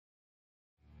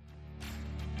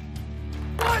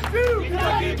2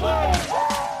 Kentucky Blue!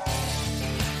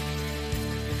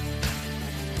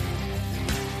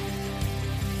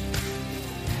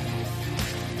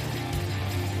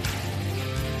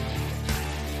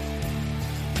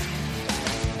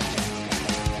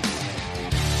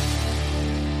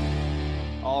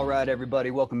 All right, everybody.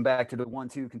 Welcome back to the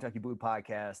 1-2 Kentucky Blue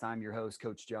podcast. I'm your host,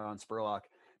 Coach John Spurlock.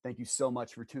 Thank you so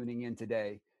much for tuning in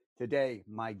today. Today,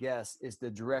 my guest is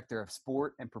the Director of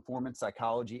Sport and Performance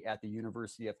Psychology at the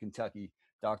University of Kentucky,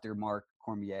 Dr. Mark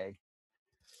Cormier.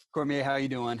 Cormier, how are you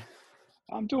doing?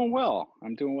 I'm doing well.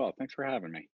 Thanks for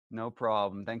having me. No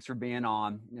problem. Thanks for being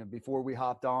on. Before we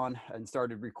hopped on and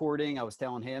started recording, I was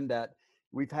telling him that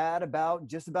we've had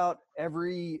just about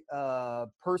every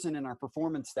person in our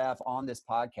performance staff on this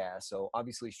podcast. So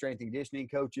obviously strength and conditioning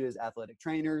coaches, athletic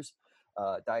trainers,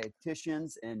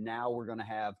 dietitians, and now we're going to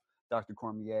have Dr.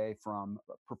 Cormier from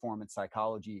Performance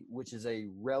Psychology, which is a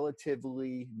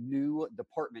relatively new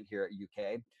department here at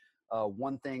UK.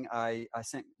 One thing, I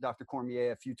sent Dr.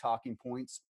 Cormier a few talking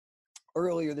points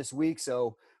earlier this week,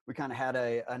 so we kind of had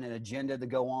an agenda to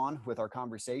go on with our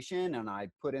conversation, and I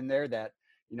put in there that,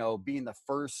 being the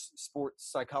first sports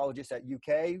psychologist at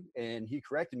UK, and he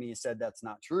corrected me and said that's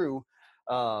not true.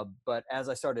 But as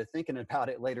I started thinking about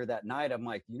it later that night, I'm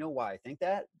like, you know why I think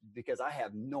that? Because I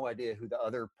have no idea who the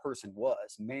other person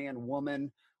was, man, woman,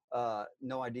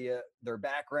 no idea their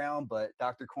background, but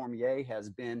Dr. Cormier has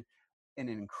been an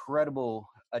incredible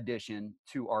addition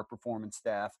to our performance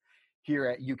staff here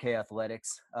at UK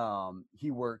Athletics.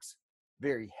 He works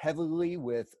very heavily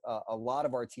with a lot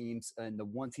of our teams, and the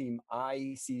one team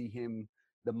I see him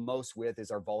the most with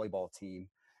is our volleyball team.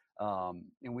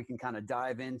 And we can kind of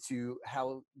dive into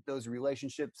how those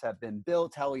relationships have been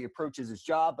built, how he approaches his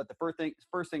job. But the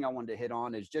first thing I wanted to hit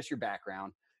on is just your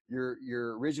background.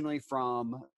 You're originally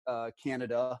from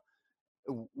Canada.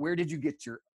 Where did you get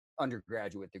your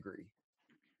undergraduate degree?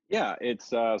 Yeah, it's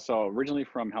so originally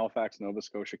from Halifax, Nova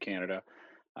Scotia, Canada.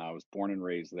 I was born and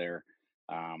raised there.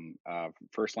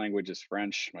 First language is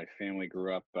French. My family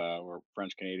grew up, we're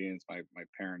French Canadians. My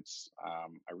parents,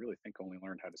 I really think, only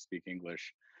learned how to speak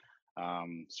English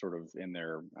sort of in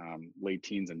their late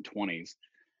teens and 20s.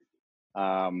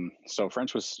 So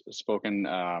French was spoken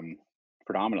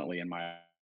predominantly in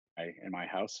my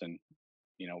house, and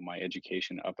my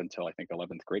education up until I think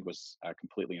 11th grade was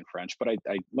completely in French, but I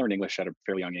learned English at a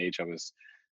fairly young age. I was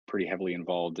pretty heavily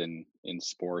involved in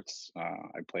sports.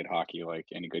 I played hockey like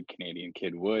any good Canadian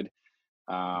kid would.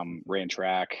 Ran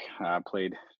track,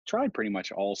 tried pretty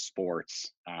much all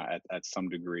sports at some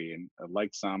degree, and I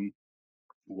liked some,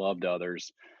 loved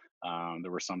others.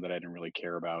 There were some that I didn't really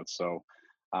care about. So,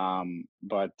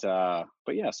 but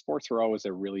yeah, sports were always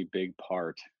a really big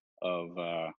part of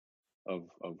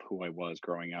who I was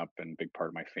growing up, and a big part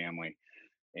of my family.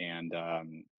 And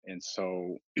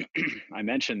so I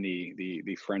mentioned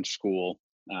the French school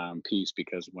piece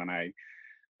because when I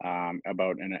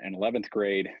about in 11th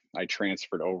grade, I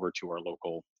transferred over to our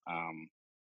local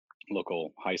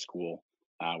high school,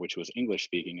 which was English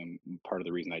speaking. And part of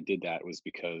the reason I did that was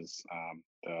because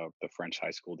the French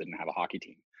high school didn't have a hockey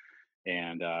team.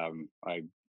 And I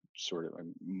sort of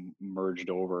merged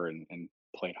over and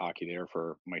played hockey there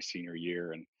for my senior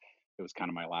year. And it was kind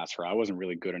of my last hurrah. I wasn't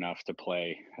really good enough to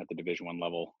play at the Division I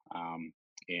level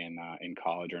in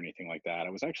college or anything like that.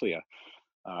 I was actually a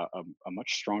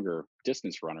much stronger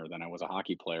distance runner than I was a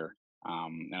hockey player.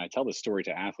 And I tell this story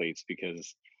to athletes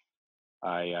because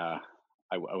I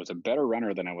was a better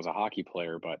runner than I was a hockey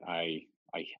player, but I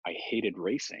hated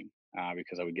racing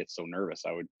because I would get so nervous.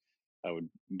 I would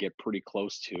get pretty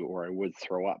close to, or I would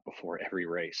throw up before every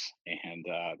race, and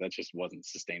that just wasn't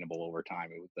sustainable over time.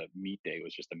 The meet day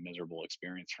was just a miserable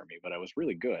experience for me, but I was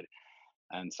really good.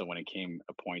 And so when it came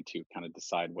a point to kind of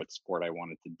decide what sport I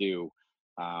wanted to do,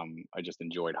 I just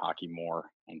enjoyed hockey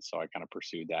more, and so I kind of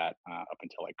pursued that up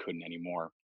until I couldn't anymore.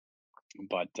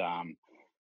 But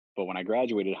when I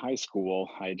graduated high school,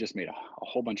 I had just made a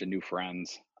whole bunch of new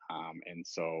friends, and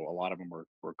so a lot of them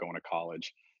were going to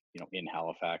college, in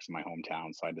Halifax, in my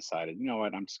hometown. So I decided, you know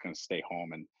what, I'm just going to stay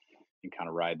home and kind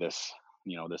of ride this,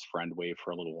 this friend wave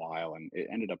for a little while. And it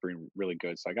ended up being really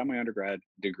good. So I got my undergrad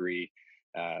degree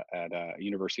at a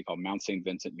university called Mount St.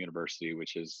 Vincent University,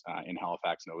 which is in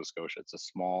Halifax, Nova Scotia. It's a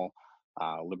small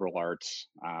liberal arts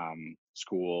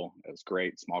school. It was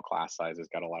great, small class sizes,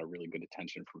 got a lot of really good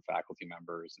attention from faculty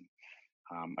members. And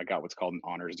I got what's called an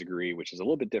honors degree, which is a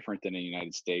little bit different than in the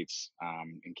United States.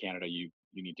 In Canada, you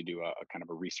need to do a kind of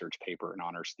a research paper, an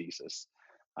honors thesis,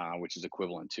 which is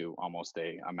equivalent to almost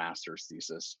a master's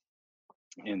thesis.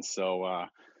 And so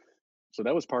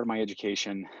that was part of my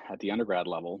education at the undergrad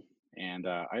level. And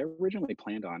I originally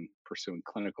planned on pursuing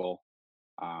clinical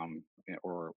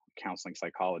or counseling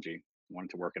psychology.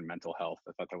 Wanted to work in mental health.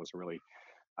 I thought that was a really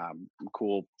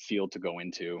cool field to go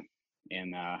into.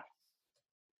 And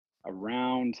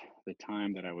around the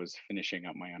time that I was finishing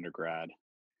up my undergrad,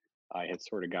 I had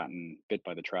sort of gotten bit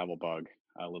by the travel bug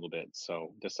a little bit,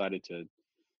 so decided to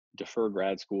defer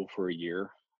grad school for a year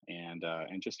and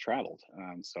just traveled.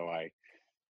 So I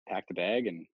packed a bag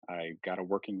and I got a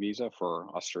working visa for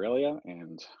Australia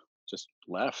and just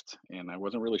left. And I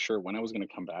wasn't really sure when I was going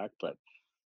to come back, but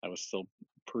I was still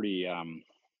pretty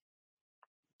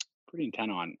pretty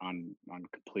intent on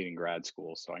completing grad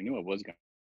school. So I knew I was going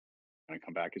to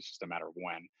come back. It's just a matter of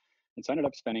when. And so I ended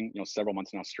up spending several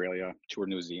months in Australia, toured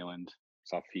New Zealand,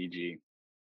 saw Fiji.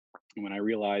 And when I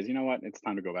realized, you know what, it's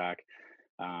time to go back,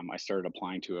 I started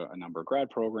applying to a number of grad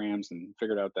programs and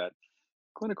figured out that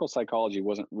clinical psychology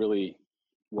wasn't really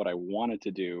what I wanted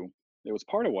to do. It was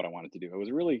part of what I wanted to do.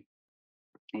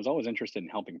 I was always interested in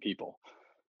helping people,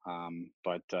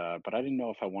 but I didn't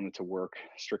know if I wanted to work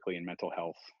strictly in mental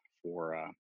health for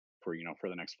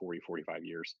the next 40, 45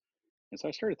 years. And so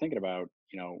I started thinking about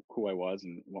who I was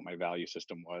and what my value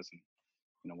system was,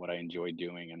 and what I enjoyed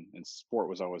doing, and sport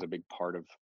was always a big part of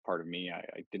me.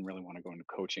 I didn't really want to go into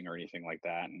coaching or anything like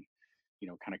that, and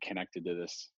kind of connected to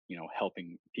this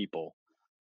helping people.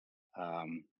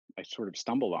 I sort of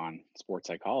stumbled on sports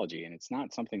psychology, and it's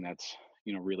not something that's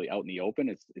really out in the open.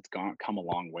 It's come a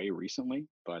long way recently,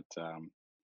 but so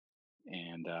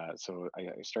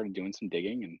I started doing some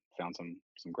digging and found some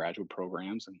graduate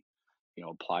programs, and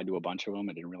applied to a bunch of them.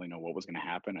 I didn't really know what was going to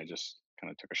happen. I just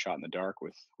kind of took a shot in the dark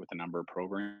with a number of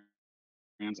programs,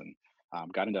 and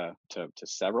got into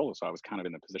several. So I was kind of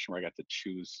in the position where I got to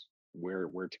choose where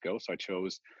to go. So I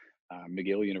chose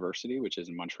McGill University, which is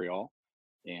in Montreal,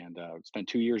 and spent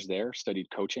 2 years there. Studied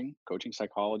coaching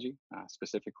psychology,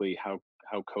 specifically how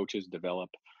coaches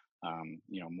develop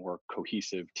more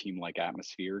cohesive team-like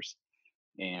atmospheres.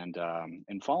 And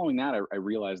following that, I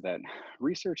realized that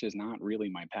research is not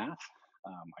really my path.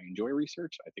 I enjoy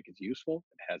research. I think it's useful.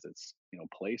 It has its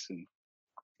place in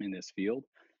this field,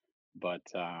 but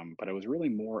I was really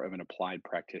more of an applied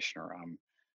practitioner.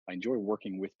 I enjoy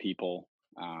working with people.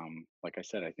 Like I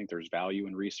said, I think there's value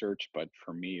in research, but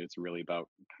for me, it's really about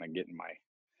kind of getting my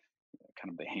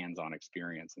kind of the hands-on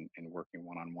experience and working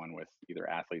one-on-one with either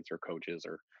athletes or coaches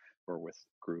or with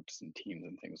groups and teams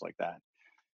and things like that.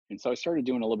 And so I started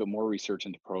doing a little bit more research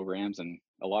into programs, and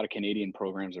a lot of Canadian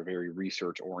programs are very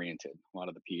research oriented. A lot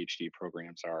of the PhD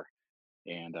programs are.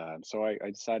 And so I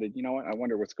decided, you know what, I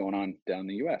wonder what's going on down in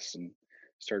the US, and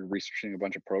started researching a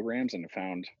bunch of programs, and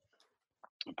found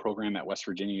a program at West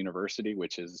Virginia University,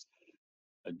 which is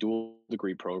a dual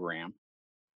degree program,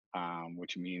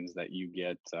 which means that you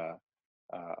get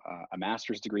a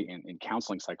master's degree in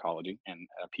counseling psychology and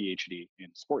a PhD in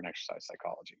sport and exercise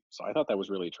psychology. So I thought that was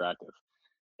really attractive.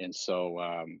 And so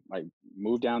I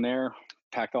moved down there,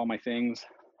 packed all my things,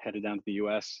 headed down to the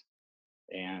US,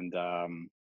 and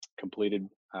completed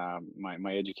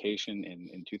my education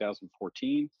in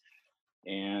 2014.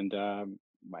 And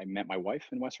I met my wife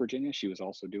in West Virginia. She was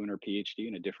also doing her PhD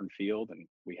in a different field, and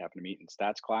we happened to meet in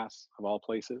stats class of all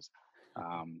places.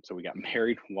 So we got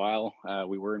married while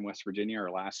we were in West Virginia,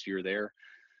 our last year there.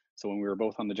 So when we were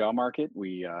both on the job market,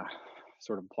 we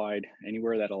sort of applied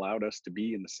anywhere that allowed us to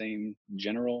be in the same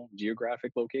general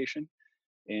geographic location.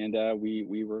 And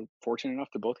we were fortunate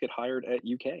enough to both get hired at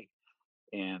UK.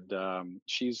 And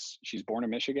she's born in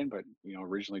Michigan, but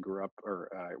originally grew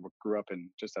up in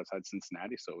just outside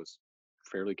Cincinnati, so it was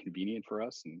fairly convenient for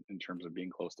us in terms of being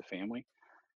close to family.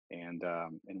 And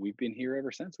we've been here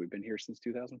ever since. We've been here since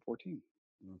 2014.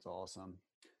 That's awesome.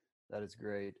 That is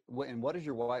great. And what is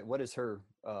your wife?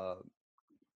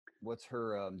 What's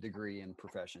her degree and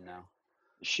profession now?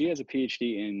 She has a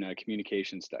PhD in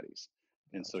communication studies.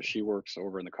 And Gotcha. so she works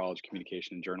over in the College of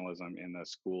Communication and Journalism in the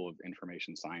School of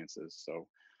Information Sciences. So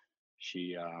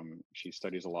she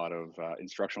studies a lot of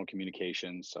instructional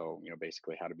communication. So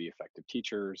basically how to be effective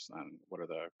teachers, what are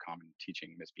the common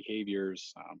teaching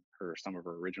misbehaviors. Some of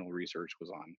her original research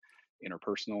was on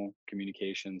interpersonal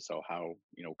communication. So how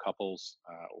couples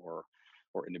or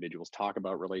individuals talk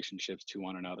about relationships to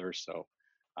one another. So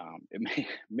it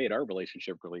made our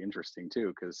relationship really interesting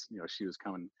too, because she was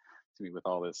coming to me with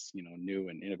all this new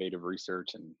and innovative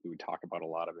research, and we would talk about a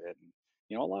lot of it.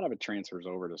 And a lot of it transfers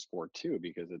over to sport too,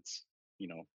 because it's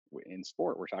in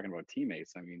sport we're talking about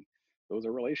teammates. I mean, those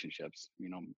are relationships,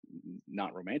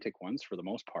 not romantic ones for the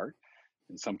most part.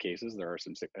 In some cases there are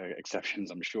some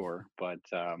exceptions, I'm sure, but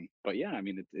yeah, I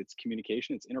mean, it's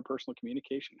communication, it's interpersonal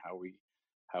communication, how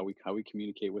we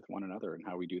communicate with one another and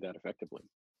how we do that effectively.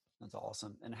 That's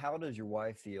awesome. And how does your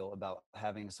wife feel about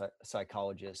having a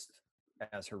psychologist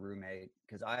as her roommate,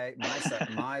 because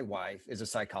my wife is a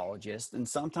psychologist, and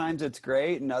sometimes it's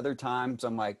great, and other times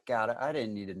I'm like, God, I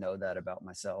didn't need to know that about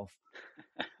myself.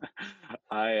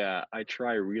 I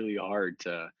try really hard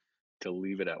to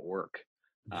leave it at work.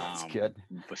 That's Um, good.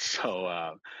 but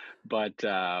so,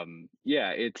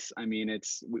 yeah, I mean,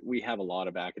 we have a lot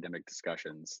of academic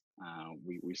discussions.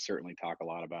 We certainly talk a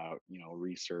lot about,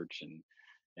 research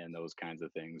and those kinds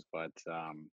of things. But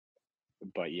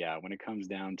yeah, when it comes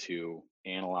down to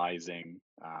analyzing,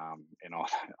 and all,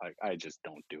 I just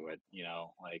don't do it,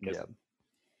 like Yeah. as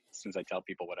soon as I tell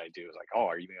people what I do, is like, oh,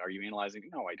 are you analyzing?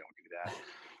 No, I don't do that.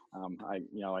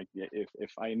 Like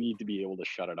if I need to be able to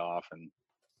shut it off and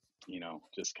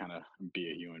just kind of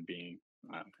be a human being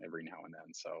every now and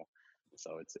then. So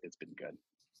it's been good.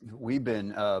 We've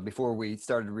been before we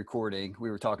started recording, we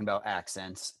were talking about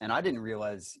accents, and I didn't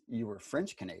realize you were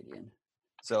French Canadian.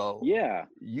 So Yeah,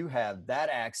 you have that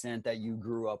accent that you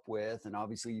grew up with, and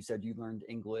obviously you said you learned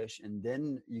English, and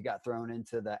then you got thrown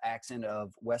into the accent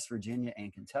of West Virginia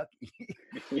and Kentucky.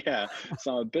 yeah.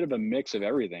 So I'm a bit of a mix of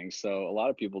everything. So a lot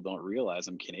of people don't realize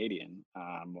I'm Canadian,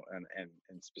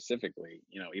 and specifically,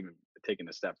 even taking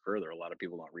a step further, a lot of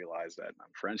people don't realize that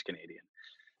I'm French Canadian.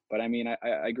 But I mean,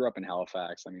 I grew up in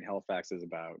Halifax. I mean, Halifax is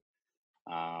about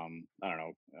I don't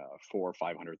know, 400,000 or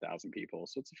 500,000 people.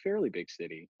 So it's a fairly big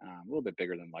city, a little bit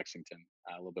bigger than Lexington,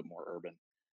 a little bit more urban,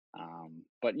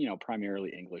 but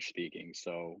primarily English speaking.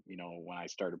 So when I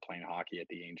started playing hockey at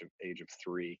the age of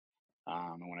 3,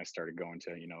 and when I started going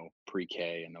to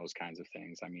pre-K and those kinds of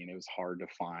things, I mean, it was hard to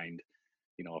find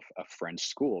a French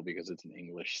school because it's an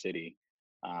English city.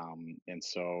 And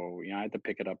so I had to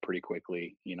pick it up pretty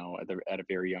quickly. At a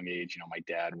very young age, my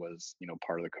dad was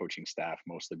part of the coaching staff,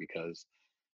 mostly because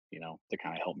to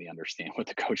kind of help me understand what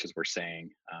the coaches were saying.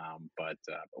 But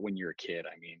when you're a kid,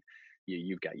 I mean,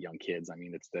 you've got young kids. I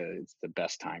mean, it's the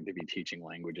best time to be teaching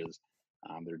languages.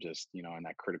 They're just in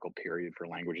that critical period for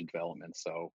language development.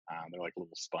 So they're like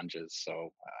little sponges. So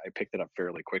I picked it up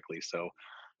fairly quickly. So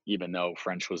even though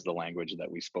French was the language that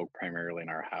we spoke primarily in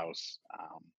our house,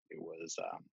 it was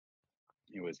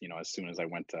as soon as I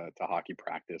went to hockey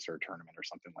practice or a tournament or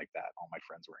something like that, all my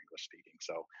friends were English speaking.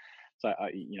 So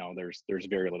there's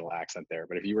very little accent there.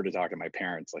 But if you were to talk to my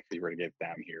parents, like if you were to get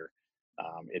them here,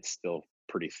 it's still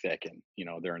pretty thick, and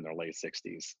they're in their late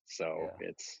 60s. So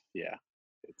Yeah.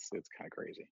 it's kind of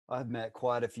crazy. I've met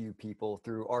quite a few people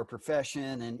through our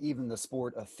profession and even the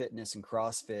sport of fitness and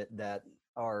CrossFit that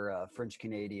are French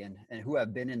Canadian and who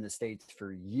have been in the States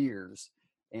for years.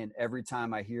 And every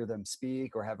time I hear them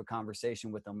speak or have a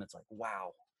conversation with them, it's like,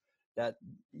 wow, that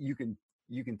you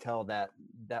can tell that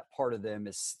that part of them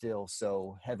is still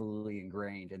so heavily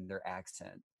ingrained in their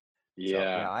accent. So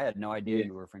Yeah. yeah, I had no idea Yeah.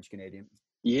 you were French Canadian.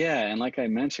 Yeah, and like I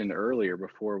mentioned earlier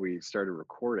before we started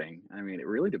recording, I mean, it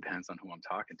really depends on who I'm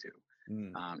talking to.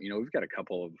 Mm, We've got a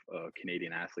couple of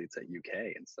Canadian athletes at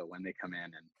UK, and so when they come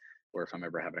in, or if I'm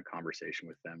ever having a conversation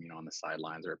with them, on the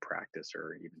sidelines or at practice,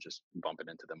 or even just bumping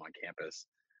into them on campus,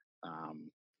 um,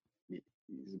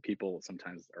 people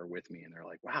sometimes are with me and they're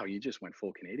like, "Wow, you just went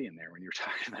full Canadian there when you were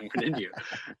talking to them, didn't you?"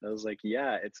 I was like,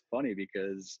 "Yeah, it's funny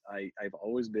because I've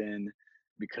always been."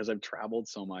 Because I've traveled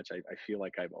so much, I feel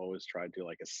like I've always tried to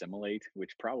like assimilate,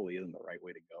 which probably isn't the right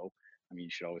way to go. I mean,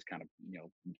 you should always kind of,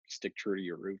 stick true to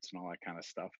your roots and all that kind of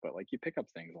stuff. But like you pick up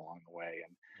things along the way,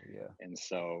 yeah. and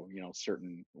so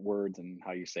certain words and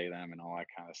how you say them and all that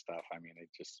kind of stuff. I mean, it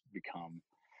just become,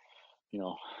 you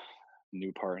know,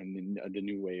 new part and the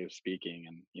new way of speaking.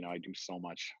 And I do so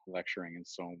much lecturing and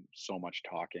so much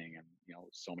talking, and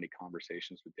so many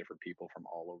conversations with different people from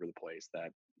all over the place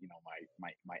that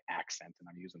my accent, and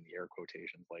I'm using the air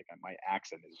quotations, like my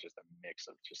accent is just a mix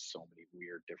of just so many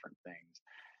weird different things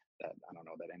that I don't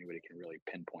know that anybody can really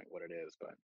pinpoint what it is.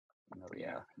 But Oh yeah,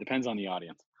 yeah. depends on the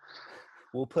audience.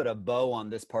 We'll put a bow on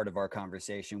this part of our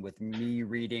conversation with me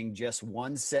reading just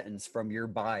one sentence from your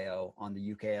bio on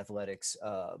the UK Athletics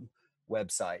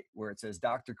website, where it says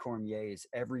Dr. Cormier is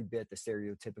every bit the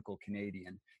stereotypical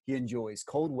Canadian. He enjoys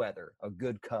cold weather, a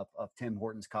good cup of Tim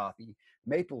Hortons coffee,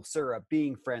 maple syrup,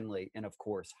 being friendly, and of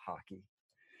course, hockey.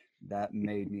 That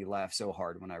made me laugh so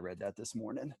hard when I read that this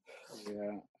morning.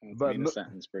 Yeah, that's But made a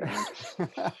sentence pretty much.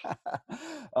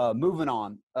 moving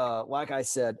on, like I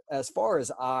said, as far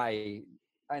as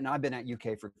and I've been at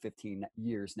UK for 15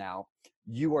 years now,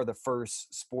 you are the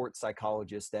first sports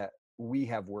psychologist that we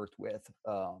have worked with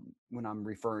when I'm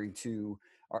referring to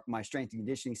my strength and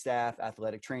conditioning staff,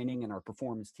 athletic training, and our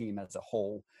performance team as a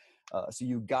whole. So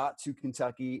you got to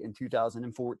Kentucky in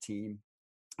 2014.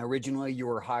 Originally, you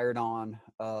were hired on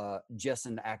just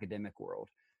in the academic world.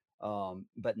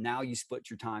 But now you split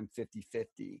your time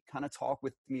 50-50. Kind of talk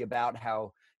with me about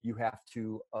how you have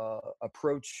to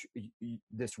approach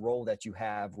this role that you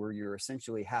have where you're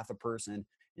essentially half a person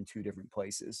in two different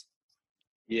places.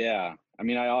 Yeah, I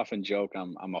mean, I often joke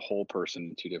I'm a whole person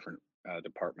in two different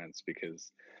departments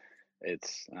because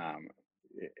it's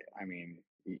I mean,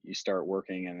 you start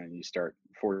working and then you start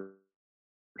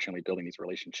fortunately building these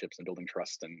relationships and building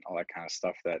trust and all that kind of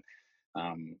stuff that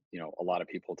a lot of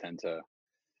people tend to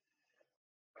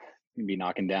be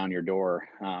knocking down your door,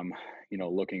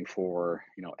 looking for,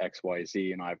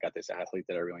 XYZ, I've got this athlete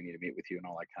that I really need to meet with you and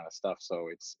all that kind of stuff. So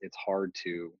it's hard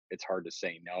to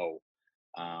say no.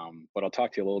 But I'll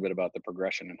talk to you a little bit about the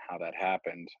progression and how that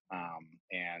happened.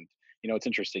 And it's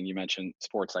interesting. You mentioned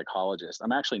sports psychologist.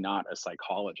 I'm actually not a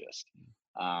psychologist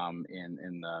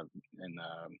in the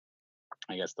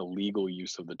I guess the legal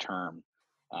use of the term.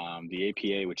 The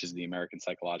APA, which is the American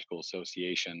Psychological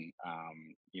Association,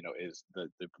 is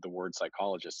the word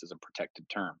psychologist is a protected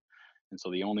term. And so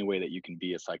the only way that you can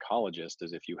be a psychologist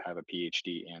is if you have a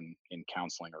PhD in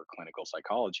counseling or clinical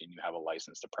psychology and you have a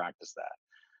license to practice that.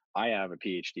 I have a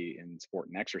PhD in sport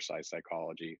and exercise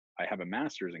psychology. I have a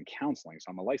master's in counseling, so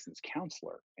I'm a licensed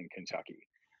counselor in Kentucky.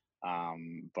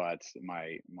 But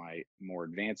my more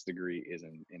advanced degree is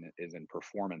in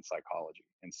performance psychology,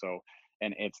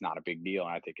 and it's not a big deal.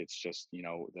 I think it's just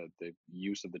the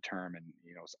use of the term, and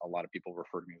a lot of people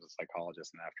refer to me as a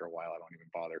psychologist, and after a while, I don't even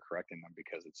bother correcting them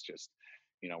because it's just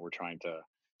we're trying to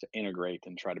integrate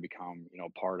and try to become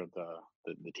part of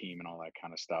the team and all that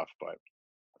kind of stuff.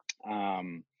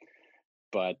 Um,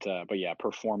 but yeah,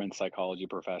 performance psychology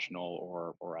professional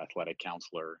or athletic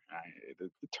counselor. The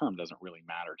term doesn't really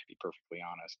matter, to be perfectly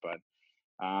honest. But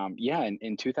yeah,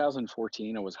 in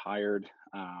 2014, I was hired.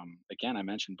 Again, I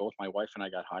mentioned both my wife and I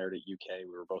got hired at UK.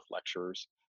 We were both lecturers,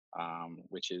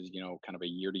 which is kind of a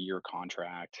year-to-year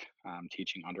contract,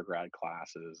 teaching undergrad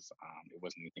classes. It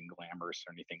wasn't anything glamorous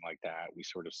or anything like that. We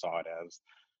sort of saw it as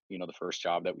the first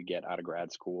job that we get out of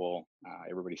grad school.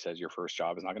 Everybody says your first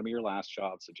job is not going to be your last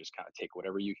job, so just kind of take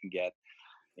whatever you can get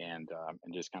and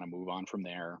just kind of move on from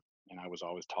there. And I was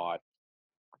always taught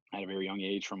at a very young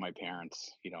age from my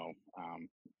parents.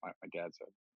 My dad's a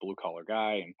blue collar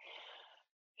guy, and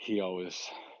he always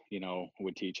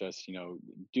would teach us,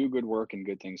 do good work and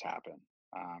good things happen.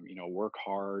 Work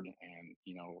hard and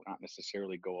not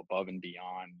necessarily go above and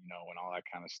beyond, and all that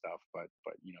kind of stuff, but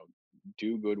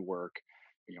do good work.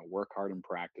 Work hard in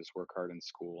practice, work hard in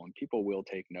school, and people will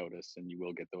take notice, and you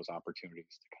will get those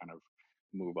opportunities to kind of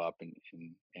move up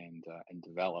and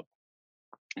develop.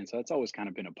 And so that's always kind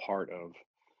of been a part of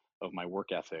my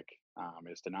work ethic,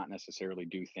 is to not necessarily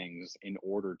do things in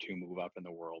order to move up in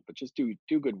the world, but just do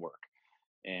good work,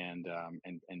 and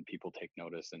people take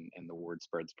notice, and the word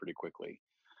spreads pretty quickly.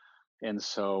 And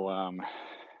so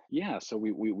yeah, so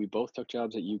we both took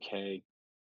jobs at UK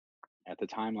at the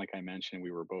time. Like I mentioned,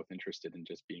 we were both interested in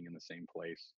just being in the same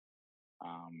place.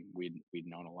 We'd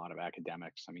known a lot of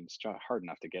academics. I mean, it's hard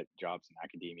enough to get jobs in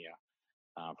academia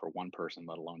for one person,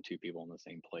 let alone two people in the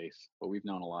same place. But we've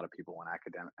known a lot of people in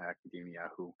academia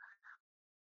who,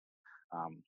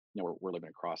 we're living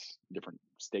across different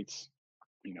states.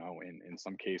 In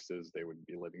some cases, they would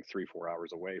be living 3-4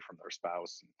 hours away from their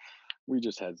spouse. And we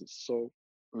just had so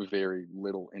very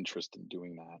little interest in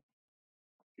doing that.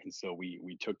 And so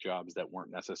we took jobs that weren't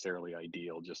necessarily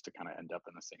ideal just to kind of end up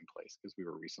in the same place because we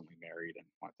were recently married and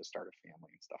wanted to start a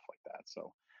family and stuff like that.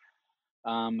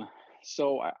 Um,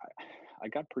 so I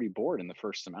got pretty bored in the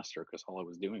first semester because all I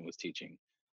was doing was teaching,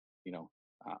 you know,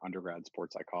 undergrad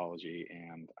sports psychology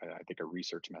and I think a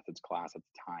research methods class at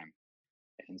the time.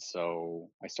 And so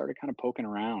I started kind of poking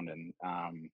around, and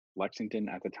Lexington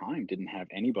at the time didn't have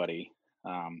anybody.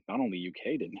 Not only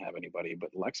UK didn't have anybody, but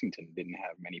Lexington didn't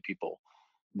have many people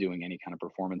doing any kind of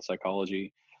performance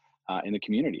psychology in the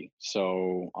community.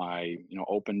 So I,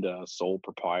 opened a sole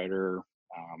proprietor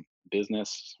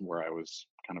business where I was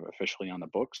kind of officially on the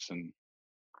books. And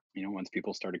once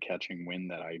people started catching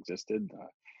wind that I existed,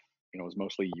 it was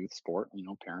mostly youth sport.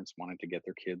 Parents wanted to get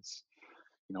their kids,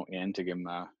 in to give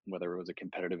them whether it was a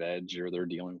competitive edge or they're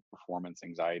dealing with performance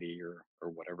anxiety or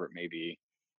whatever it may be.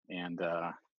 And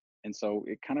so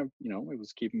it kind of, it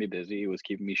was keeping me busy. It was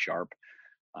keeping me sharp.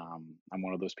 I'm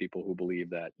one of those people who believe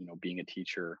that being a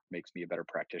teacher makes me a better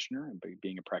practitioner, and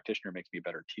being a practitioner makes me a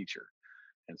better teacher.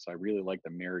 And so I really like the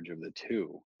marriage of the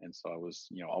two. And so I was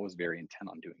always very intent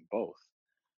on doing both.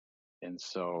 And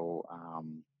so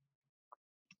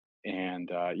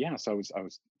yeah, so I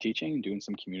was teaching and doing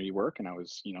some community work, and I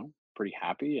was pretty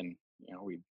happy. And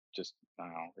we just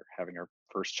we're having our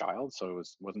first child, so it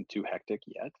wasn't too hectic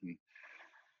yet. And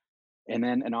And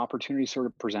then an opportunity sort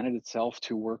of presented itself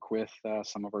to work with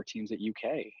some of our teams at UK.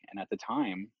 And at the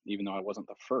time, even though I wasn't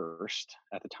the first,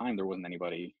 at the time there wasn't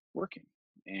anybody working.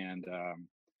 And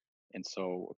and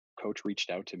so coach reached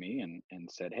out to me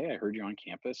and said, "Hey, I heard you on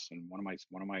campus, and one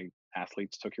of my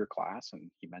athletes took your class,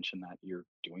 and he mentioned that you're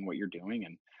doing what you're doing,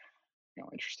 and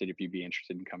interested if you'd be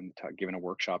interested in coming to giving a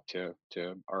workshop to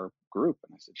our group."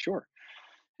 And I said, "Sure."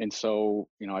 And so,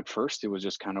 at first it was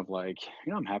just kind of like,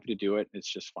 I'm happy to do it.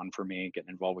 It's just fun for me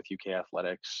getting involved with UK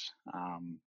athletics.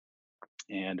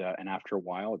 And after a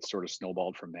while, it sort of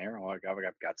snowballed from there. Oh, I've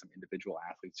got some individual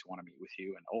athletes who want to meet with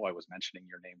you, and oh, I was mentioning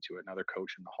your name to another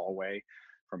coach in the hallway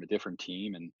from a different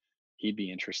team, and he'd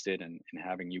be interested in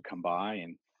having you come by.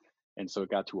 And so it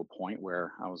got to a point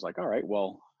where I was like, all right,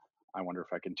 well, I wonder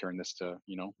if I can turn this to,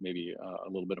 maybe a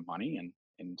little bit of money.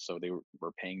 And so they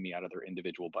were paying me out of their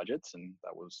individual budgets, and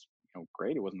that was,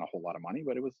 great. It wasn't a whole lot of money,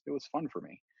 but it was fun for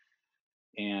me.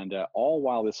 And all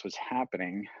while this was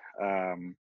happening,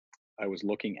 um, I was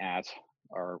looking at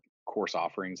our course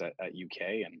offerings at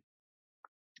UK, and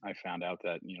I found out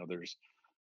that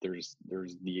there's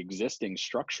the existing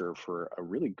structure for a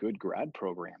really good grad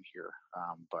program here,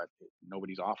 but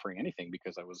nobody's offering anything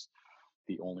because I was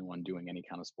the only one doing any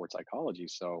kind of sports psychology.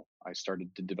 So I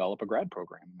started to develop a grad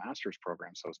program, a master's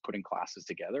program. So I was putting classes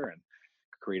together and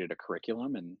created a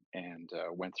curriculum and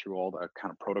went through all the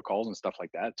kind of protocols and stuff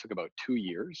like that. It took about 2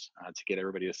 years to get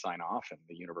everybody to sign off and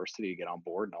the university to get on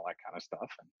board and all that kind of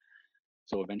stuff. And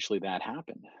so eventually that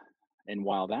happened. And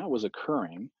while that was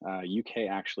occurring, UK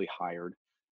actually hired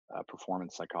a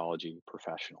performance psychology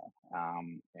professional.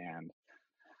 And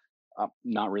I'm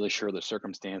not really sure the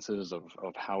circumstances of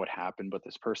how it happened, but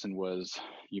this person was,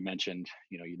 you mentioned,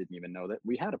 you didn't even know that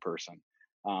we had a person.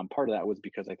 Part of that was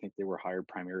because I think they were hired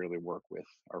primarily to work with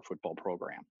our football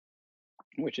program,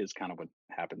 which is kind of what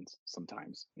happens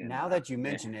sometimes. Now that you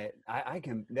mention it, I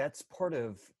can, that's part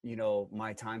of,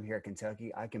 my time here at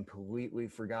Kentucky. I completely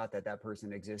forgot that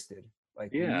person existed.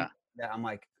 Like when you, Yeah, that I'm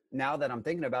like, now that I'm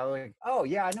thinking about it, like, oh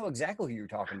yeah, I know exactly who you're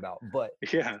talking about, but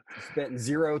yeah, spent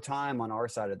zero time on our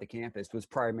side of the campus, was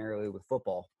primarily with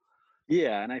football.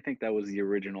 yeah. And I think that was the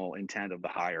original intent of the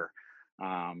hire.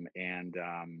 Um, and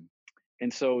um,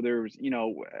 and so there's,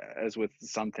 as with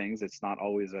some things, it's not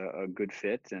always a good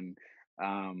fit. And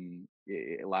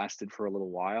it lasted for a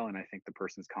little while, and I think the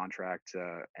person's contract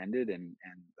ended, and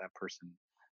that person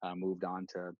moved on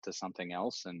to something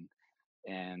else.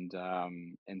 And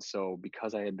so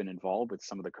because I had been involved with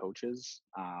some of the coaches,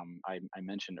 I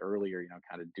mentioned earlier,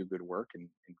 kind of do good work, and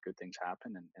good things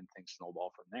happen, and things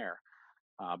snowball from there.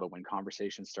 But when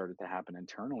conversations started to happen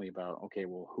internally about, okay,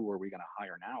 well, who are we going to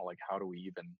hire now? Like, how do we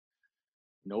even,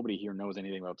 nobody here knows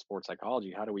anything about sports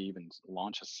psychology. How do we even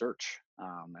launch a search?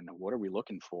 And what are we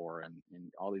looking for? And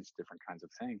all these different kinds of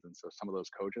things. And so some of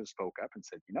those coaches spoke up and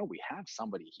said, we have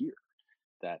somebody here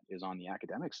that is on the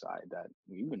academic side that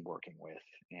we've been working with.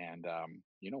 And,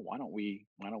 why don't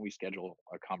we schedule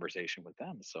a conversation with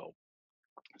them? So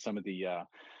some of the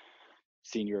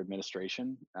senior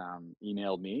administration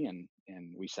emailed me, and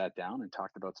we sat down and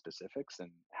talked about specifics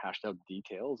and hashed out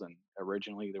details. And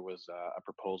originally there was a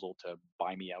proposal to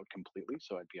buy me out completely,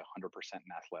 so I'd be 100% in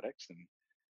athletics,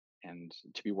 and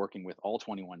to be working with all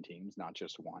 21 teams, not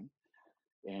just one.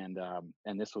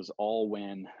 And this was all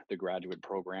when the graduate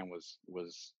program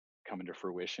was coming to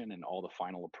fruition, and all the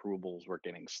final approvals were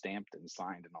getting stamped and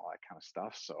signed and all that kind of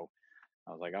stuff. So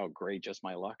I was like, oh great, just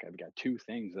my luck. I've got two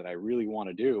things that I really want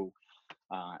to do,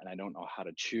 and I don't know how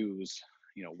to choose,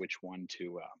 which one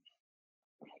to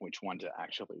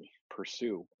actually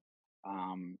pursue.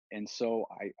 And so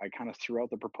I kind of threw out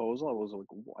the proposal. I was like,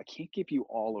 well, I can't give you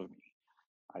all of me.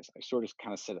 I sort of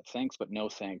kind of said a thanks, but no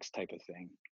thanks type of thing.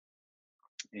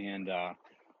 And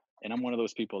I'm one of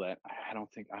those people that I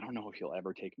don't know if you'll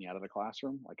ever take me out of the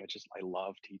classroom. Like I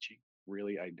love teaching.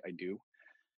 Really, I do.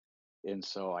 And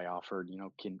so I offered,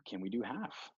 can we do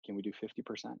half? Can we do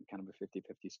 50%, kind of a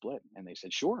 50-50 split? And they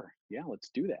said, sure, yeah,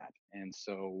 let's do that. And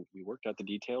so we worked out the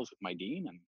details with my dean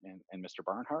and Mr.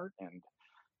 Barnhart, and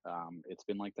it's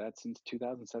been like that since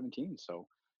 2017. So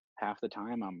half the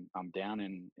time I'm down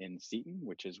in Seton,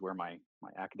 which is where my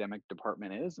academic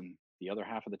department is, and the other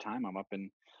half of the time I'm up in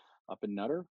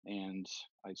Nutter, and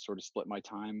I sort of split my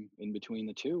time in between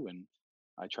the two, and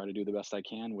I try to do the best I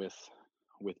can with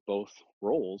both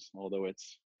roles. Although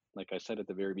it's, like I said at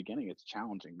the very beginning, it's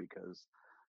challenging because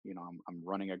I'm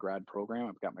running a grad program.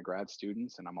 I've got my grad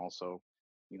students, and I'm also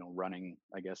running,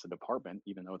 I guess, a department,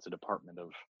 even though it's a department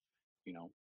of you know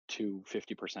two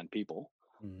 50% people.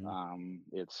 Mhm.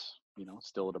 It's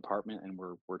still a department, and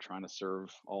we're trying to serve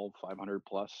all 500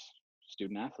 plus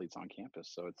student athletes on campus.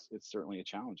 So it's certainly a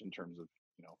challenge in terms of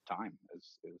time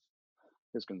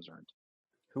is concerned.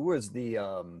 Who was the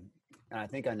and I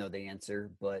think I know the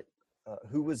answer, but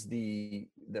who was the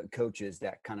coaches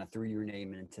that kind of threw your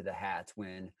name into the hat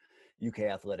when UK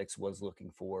Athletics was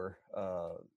looking for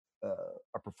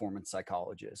a performance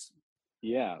psychologist?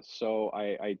 Yeah, so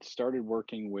I started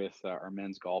working with our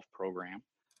men's golf program,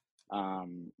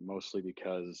 mostly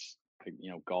because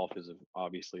golf is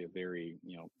obviously a very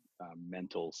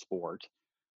mental sport,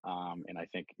 and I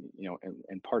think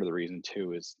and part of the reason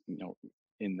too is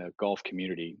in the golf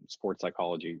community, sports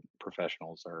psychology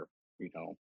professionals are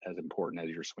as important as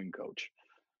your swing coach,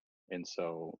 and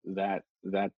so that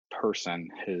person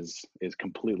is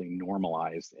completely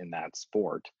normalized in that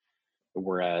sport,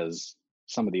 whereas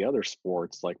some of the other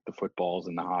sports like the footballs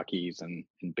and the hockeys and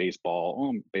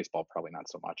baseball, baseball probably not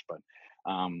so much, but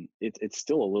it's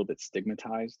still a little bit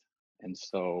stigmatized. And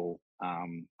so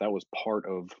that was part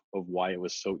of why it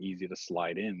was so easy to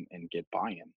slide in and get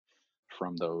buy-in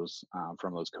from those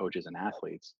coaches and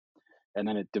athletes. And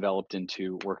then it developed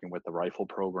into working with the rifle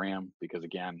program, because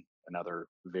again, another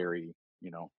very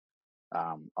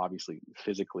obviously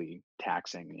physically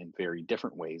taxing in very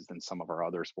different ways than some of our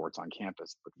other sports on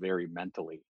campus, but very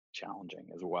mentally challenging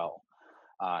as well.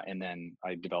 And then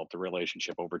I developed a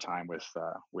relationship over time with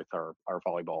our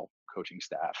volleyball coaching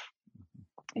staff,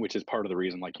 which is part of the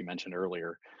reason, like you mentioned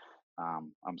earlier,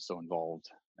 I'm so involved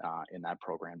in that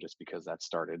program, just because that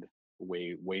started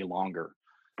way longer,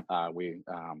 a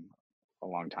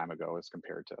long time ago as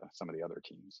compared to some of the other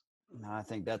teams. No, I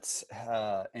think that's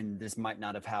and this might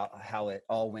not have how it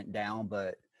all went down,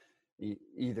 but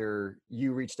either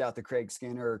you reached out to Craig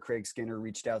Skinner or Craig Skinner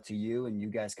reached out to you, and you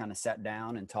guys kind of sat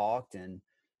down and talked.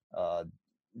 Uh,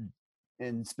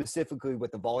 and specifically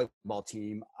with the volleyball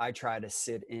team, I try to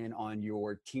sit in on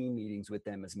your team meetings with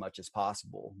them as much as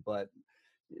possible. But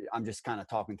I'm just kind of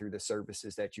talking through the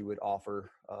services that you would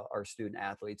offer our student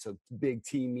athletes. So big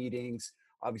team meetings,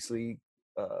 obviously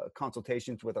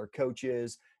consultations with our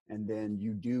coaches, and then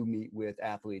you do meet with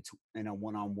athletes in a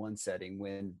one-on-one setting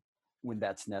when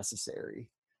that's necessary.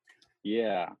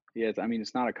 Yeah, yeah. I mean,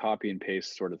 it's not a copy and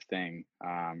paste sort of thing,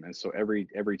 and so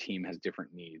every team has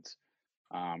different needs,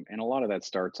 and a lot of that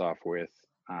starts off with,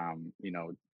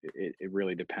 it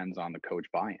really depends on the coach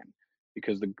buy-in,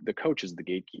 because the coach is the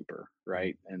gatekeeper,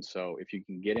 right? And so if you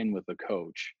can get in with the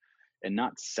coach and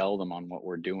not sell them on what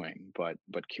we're doing, but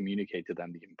communicate to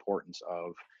them the importance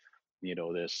of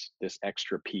this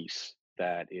extra piece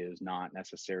that is not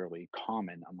necessarily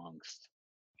common amongst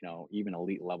even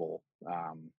elite level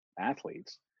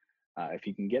athletes. If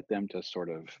you can get them to sort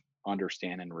of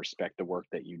understand and respect the work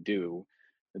that you do,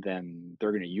 then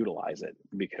they're going to utilize it,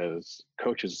 because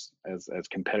coaches, as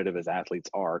competitive as athletes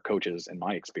are, coaches in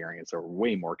my experience are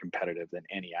way more competitive than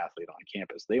any athlete on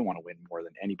campus. They want to win more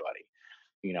than anybody.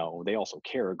 They also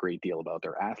care a great deal about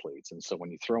their athletes. And so when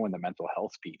you throw in the mental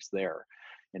health piece there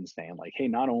and saying like, hey,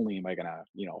 not only am I going to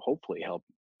hopefully help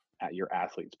your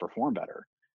athletes perform better,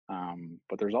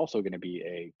 but there's also going to be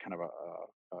a kind of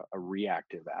a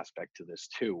reactive aspect to this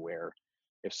too, where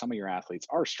if some of your athletes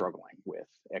are struggling with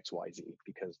XYZ,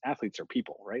 because athletes are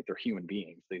people, right? They're human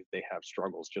beings. They have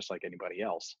struggles just like anybody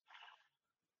else.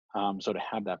 So to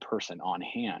have that person on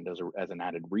hand as an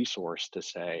added resource to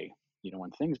say,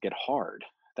 when things get hard,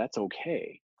 that's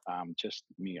okay. Just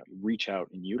reach out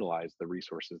and utilize the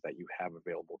resources that you have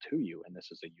available to you, and this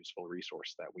is a useful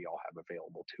resource that we all have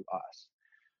available to us.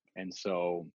 And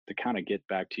so to kind of get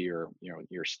back to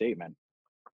your statement,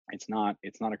 it's not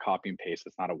a copy and paste.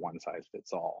 It's not a one size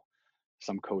fits all.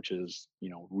 Some coaches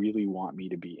really want me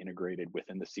to be integrated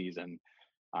within the season,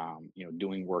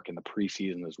 doing work in the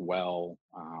preseason as well.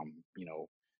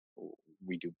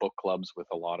 We do book clubs with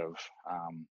a lot of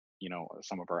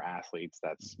some of our athletes.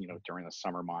 That's during the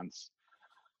summer months.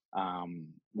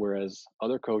 Whereas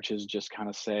other coaches just kind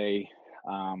of say,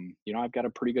 I've got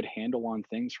a pretty good handle on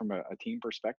things from a team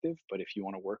perspective, but if you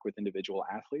want to work with individual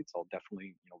athletes, I'll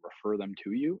definitely, refer them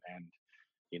to you. And,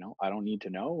 I don't need to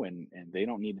know, and they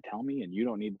don't need to tell me, and you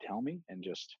don't need to tell me, and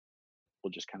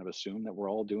we'll just kind of assume that we're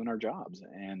all doing our jobs.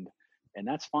 And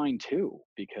that's fine too,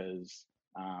 because,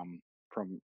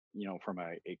 from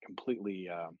a completely,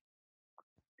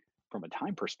 from a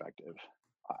time perspective,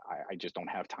 I just don't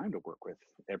have time to work with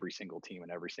every single team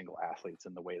and every single athletes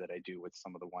in the way that I do with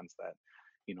some of the ones that,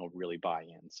 really buy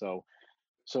in. So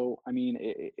I mean,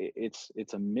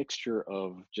 it's a mixture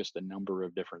of just a number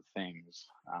of different things.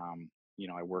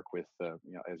 I work with, as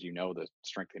the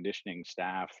strength conditioning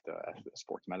staff, the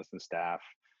sports medicine staff.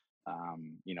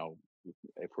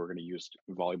 If we're going to use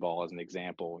volleyball as an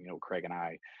example, Craig and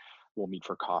I will meet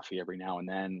for coffee every now and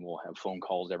then. We'll have phone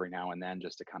calls every now and then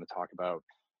just to kind of talk about,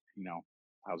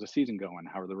 how's the season going?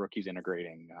 How are the rookies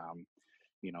integrating?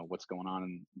 What's going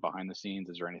on behind the scenes?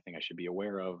 Is there anything I should be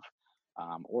aware of?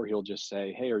 Or he'll just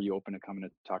say, hey, are you open to coming to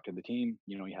talk to the team?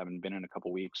 You haven't been in a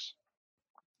couple weeks.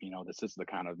 These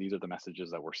are the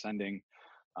messages that we're sending.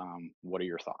 What are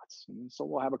your thoughts? And so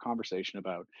we'll have a conversation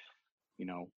about,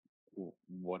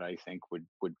 what I think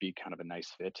would be kind of a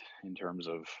nice fit in terms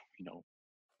of,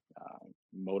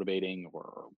 motivating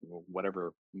or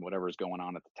whatever is going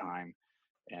on at the time.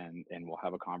 And we'll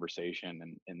have a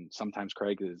conversation, and sometimes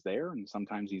Craig is there and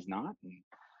sometimes he's not.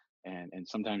 And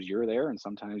sometimes you're there and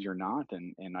sometimes you're not.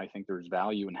 And I think there's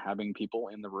value in having people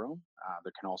in the room.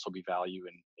 There can also be value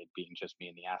in it being just me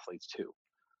and the athletes too.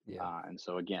 Yeah. And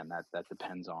so again, that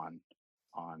depends on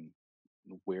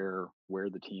where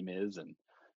the team is and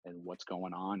what's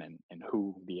going on and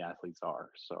who the athletes are.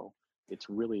 So it's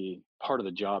really part of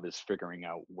the job is figuring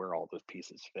out where all the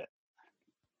pieces fit.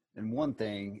 And one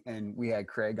thing, and we had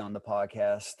Craig on the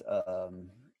podcast, I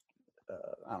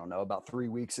don't know, about 3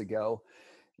 weeks ago,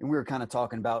 and we were kind of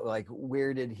talking about like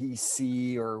where did he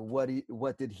see or what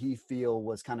did he feel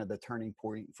was kind of the turning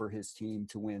point for his team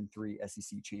to win 3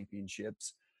 SEC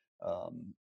championships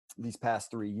these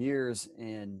past 3 years.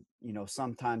 And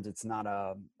sometimes it's not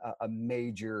a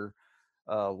major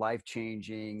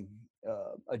life-changing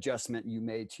adjustment you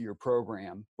made to your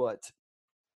program, but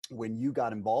when you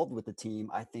got involved with the team,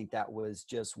 I think that was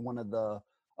just one of the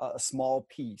a small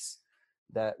piece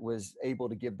that was able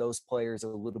to give those players a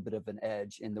little bit of an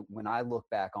edge. And when I look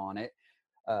back on it,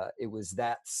 it was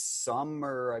that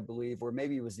summer, I believe, or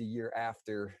maybe it was the year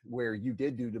after, where you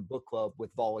did do the book club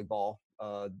with volleyball.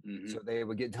 So they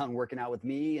would get done working out with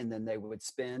me, and then they would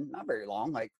spend not very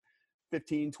long, like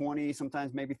 15, 20,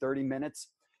 sometimes maybe 30 minutes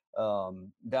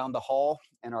down the hall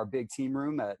in our big team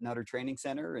room at Nutter Training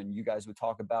Center. And you guys would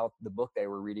talk about the book they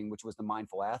were reading, which was The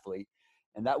Mindful Athlete.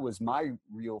 And that was my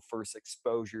real first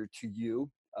exposure to you.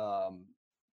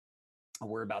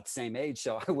 We're about the same age,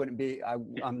 so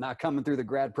I'm not coming through the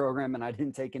grad program and I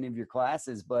didn't take any of your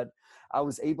classes, but I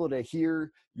was able to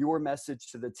hear your message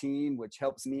to the team, which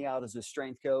helps me out as a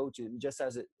strength coach. And just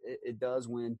as it does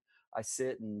when I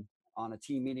sit and on a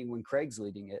team meeting when Craig's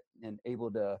leading it, and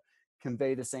able to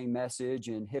convey the same message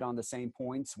and hit on the same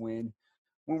points when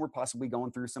we're possibly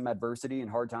going through some adversity and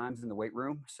hard times in the weight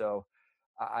room. So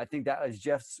I think that is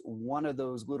just one of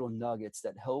those little nuggets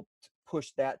that helped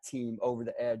push that team over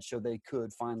the edge so they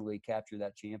could finally capture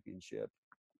that championship.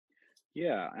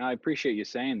 Yeah, I appreciate you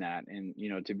saying that. And,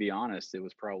 to be honest, it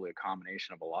was probably a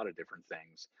combination of a lot of different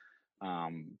things.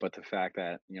 But the fact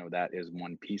that, that is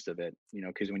one piece of it,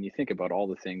 because when you think about all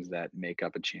the things that make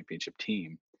up a championship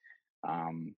team,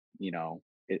 um,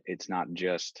 it's not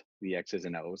just the X's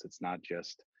and O's. It's not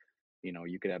just,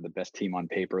 you could have the best team on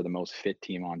paper, the most fit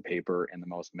team on paper, and the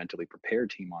most mentally prepared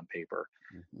team on paper.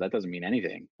 Mm-hmm. That doesn't mean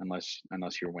anything unless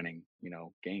you're winning,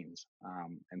 games.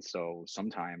 And so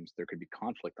sometimes there could be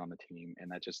conflict on the team,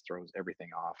 and that just throws everything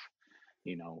off,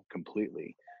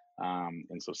 completely.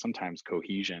 And so sometimes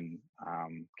cohesion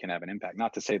can have an impact.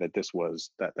 Not to say that this was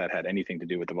that had anything to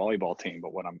do with the volleyball team,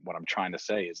 but what I'm trying to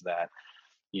say is that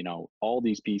all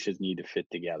these pieces need to fit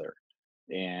together,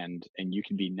 and you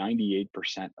can be 98%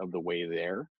 of the way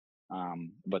there,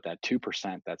 but that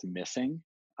 2% that's missing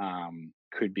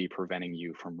could be preventing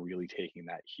you from really taking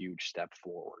that huge step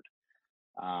forward.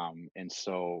 And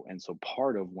so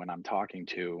part of when I'm talking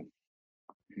to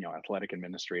athletic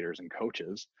administrators and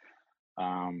coaches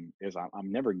is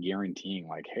I'm never guaranteeing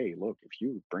like, hey, look, if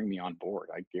you bring me on board,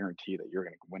 I guarantee that you're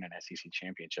going to win an SEC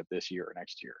championship this year or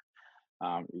next year.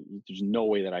 There's no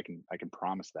way that I can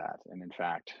promise that, and in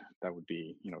fact, that would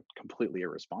be completely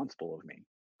irresponsible of me.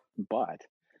 But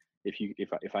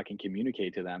if I can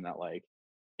communicate to them that like,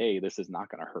 hey, this is not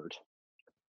going to hurt,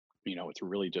 it's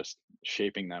really just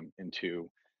shaping them into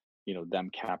them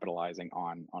capitalizing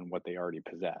on what they already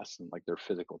possess and like their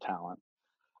physical talent,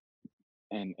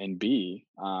 and B,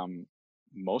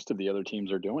 most of the other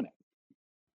teams are doing it.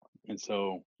 And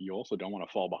so you also don't want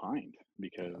to fall behind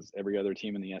because every other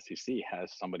team in the SEC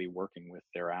has somebody working with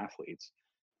their athletes,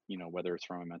 whether it's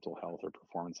from a mental health or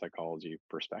performance psychology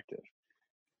perspective.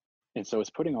 And so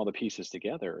it's putting all the pieces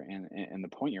together. And the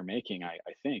point you're making, I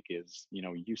think, is,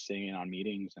 you sitting in on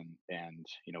meetings and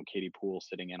Katie Poole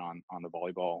sitting in on the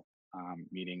volleyball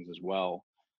meetings as well,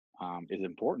 is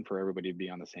important for everybody to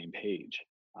be on the same page.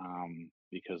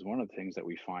 Because one of the things that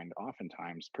we find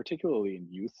oftentimes, particularly in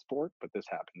youth sport, but this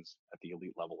happens at the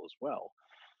elite level as well,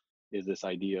 is this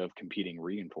idea of competing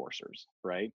reinforcers,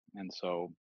 right? And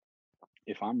so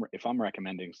if I'm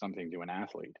recommending something to an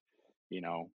athlete,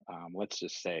 let's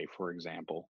just say, for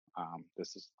example,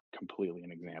 this is completely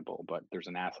an example, but there's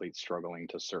an athlete struggling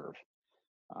to serve.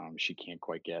 She can't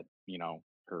quite get,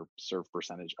 her serve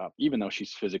percentage up, even though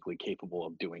she's physically capable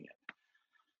of doing it.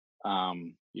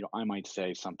 I might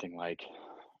say something like,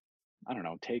 I don't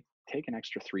know, take an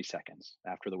extra 3 seconds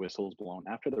after the whistle is blown,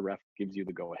 after the ref gives you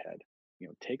the go ahead.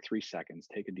 Take 3 seconds,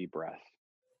 take a deep breath,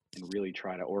 and really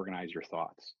try to organize your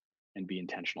thoughts and be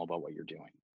intentional about what you're doing.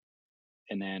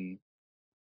 And then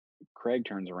Craig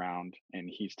turns around and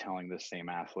he's telling this same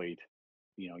athlete,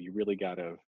 you really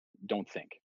gotta don't think.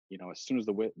 As soon as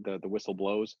the whistle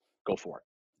blows, go for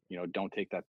it. Don't take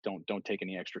that. Don't take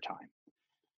any extra time.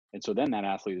 And so then that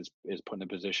athlete is put in a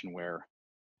position where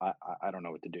I don't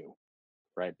know what to do,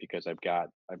 right? Because I've got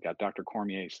Dr.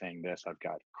 Cormier saying this, I've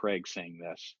got Craig saying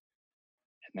this,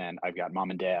 and then I've got mom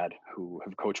and dad who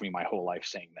have coached me my whole life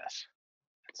saying this.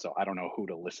 So I don't know who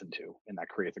to listen to, and that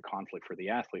creates a conflict for the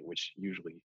athlete, which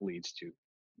usually leads to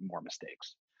more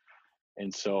mistakes.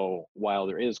 And so while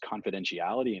there is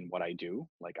confidentiality in what I do,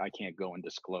 like I can't go and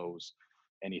disclose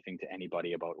anything to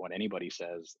anybody about what anybody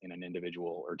says in an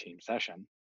individual or team session,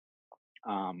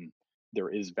 there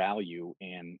is value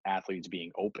in athletes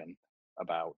being open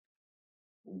about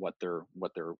what they're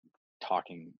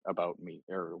talking about me,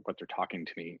 or what they're talking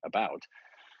to me about,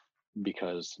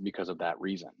 because of that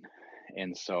reason.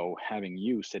 And so having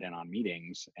you sit in on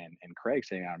meetings and Craig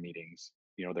sitting on meetings,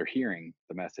 they're hearing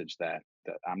the message that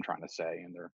I'm trying to say,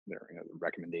 and their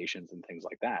recommendations and things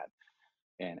like that.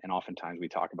 And oftentimes we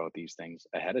talk about these things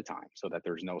ahead of time so that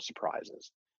there's no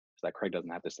surprises, so that Craig doesn't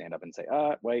have to stand up and say,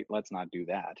 wait, let's not do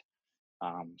that.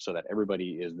 So that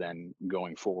everybody is then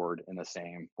going forward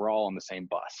we're all on the same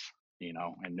bus,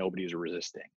 and nobody's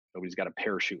resisting. Nobody's got a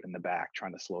parachute in the back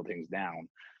trying to slow things down,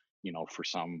 for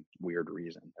some weird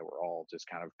reason, that we're all just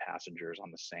kind of passengers on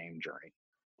the same journey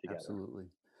together. Absolutely.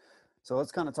 So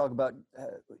let's kind of talk about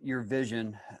your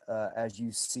vision as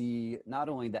you see not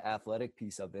only the athletic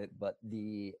piece of it, but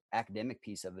the academic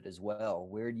piece of it as well.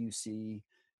 Where do you see,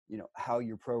 how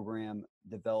your program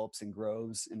develops and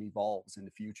grows and evolves in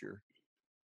the future?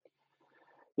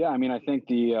 Yeah, I mean, I think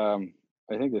the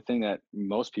thing that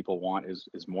most people want is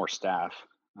more staff,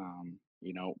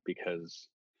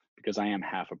 because I am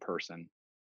half a person,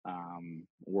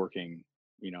 working,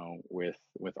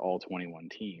 with all 21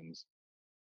 teams.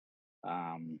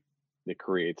 That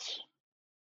creates,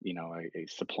 a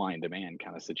supply and demand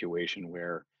kind of situation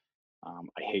where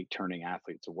I hate turning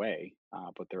athletes away,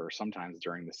 but there are sometimes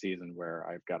during the season where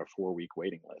I've got a 4-week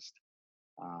waiting list,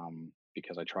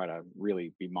 because I try to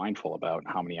really be mindful about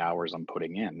how many hours I'm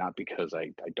putting in, not because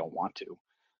I don't want to,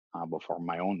 but for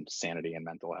my own sanity and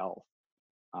mental health.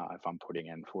 If I'm putting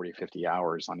in 40, 50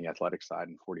 hours on the athletic side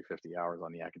and 40, 50 hours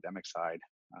on the academic side,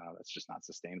 that's just not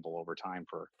sustainable over time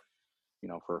for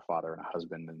a father and a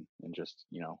husband, and just,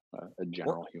 a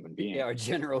general human being. Yeah, a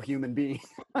general human being.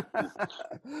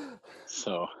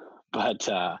 So, but,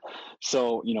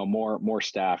 more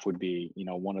staff would be,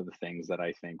 one of the things that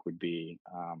I think would be,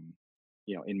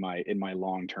 in my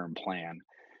long-term plan.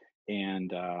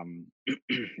 And,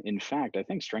 in fact, I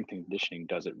think strength and conditioning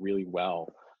does it really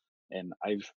well. And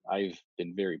I've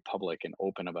been very public and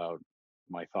open about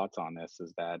my thoughts on this,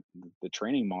 is that the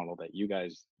training model that you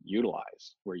guys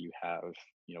utilize, where you have,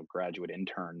 graduate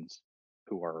interns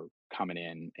who are coming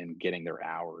in and getting their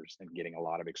hours and getting a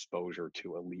lot of exposure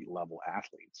to elite level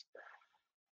athletes,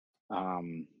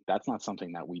 that's not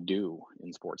something that we do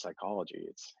in sports psychology.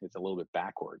 It's a little bit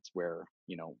backwards, where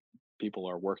people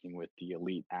are working with the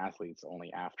elite athletes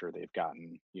only after they've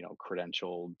gotten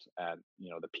credentialed at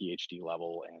the PhD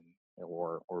level, and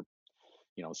or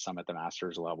some at the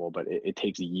master's level, but it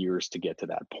takes years to get to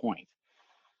that point.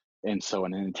 And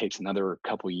then it takes another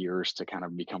couple years to kind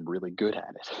of become really good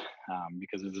at it,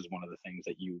 because this is one of the things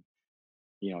that you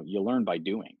learn by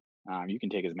doing. You can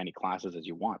take as many classes as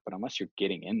you want, but unless you're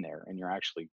getting in there and you're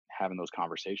actually having those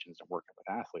conversations and working with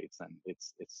athletes, then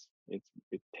it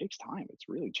takes time. It's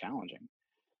really challenging.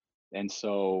 And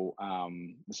so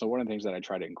one of the things that I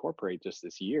tried to incorporate just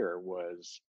this year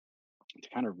was to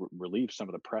kind of relieve some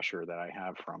of the pressure that I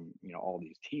have from all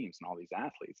these teams and all these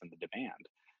athletes and the demand.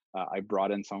 I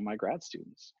brought in some of my grad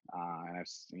students, and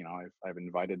I've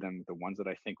invited them, the ones that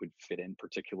I think would fit in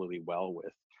particularly well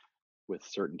with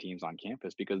certain teams on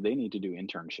campus, because they need to do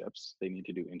internships. They need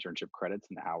to do internship credits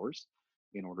and hours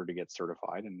in order to get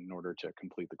certified and in order to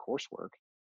complete the coursework.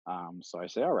 So I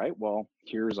say, all right, well,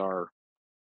 here's a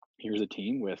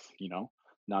team with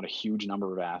not a huge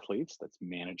number of athletes, that's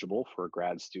manageable for a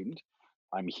grad student.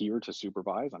 I'm here to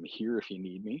supervise. I'm here if you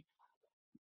need me.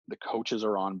 The coaches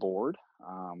are on board,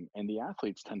 and the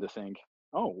athletes tend to think,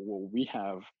 oh, well, we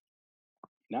have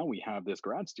this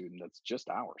grad student that's just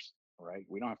ours, right?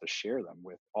 We don't have to share them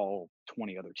with all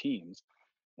 20 other teams.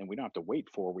 and we don't have to wait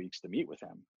 4 weeks to meet with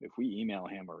him. If we email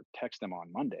him or text him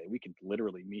on Monday, we could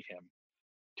literally meet him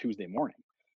Tuesday morning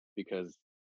because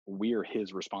we're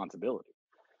his responsibility.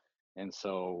 And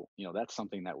so, that's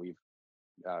something that we've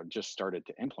just started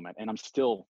to implement, and I'm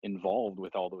still involved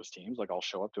with all those teams. Like, I'll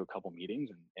show up to a couple meetings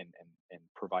and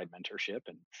provide mentorship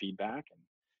and feedback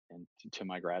and to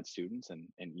my grad students, and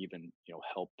even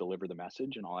help deliver the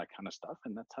message and all that kind of stuff.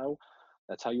 And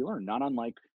that's how you learn, not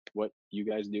unlike what you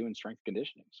guys do in strength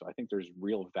conditioning. So I think there's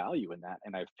real value in that,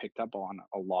 and I've picked up on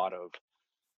a lot of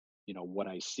what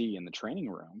I see in the training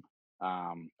room,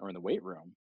 or in the weight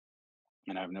room,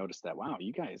 and I've noticed that, wow,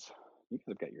 you guys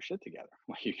have got your shit together.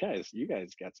 Like, you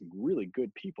guys got some really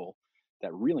good people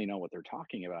that really know what they're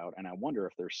talking about. And I wonder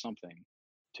if there's something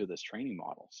to this training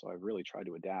model. So I've really tried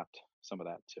to adapt some of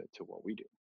that to what we do.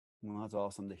 Well, that's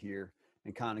awesome to hear.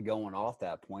 And kind of going off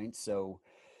that point.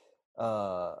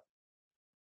 Uh,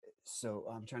 so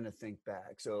I'm trying to think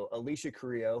back. So Alicia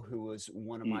Carrillo, who was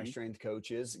one of my Mhm. strength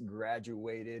coaches,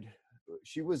 graduated.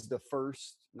 She was the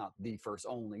first, not the first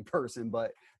only person,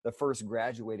 but the first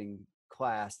graduating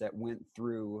class that went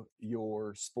through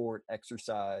your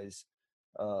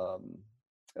um,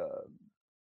 uh,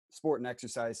 sport and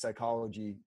exercise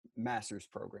psychology master's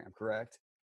program, correct?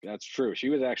 That's true. She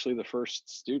was actually the first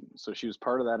student. So she was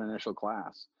part of that initial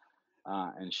class.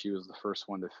 And she was the first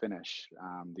one to finish.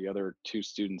 The other two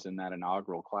students in that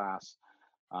inaugural class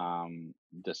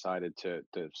decided to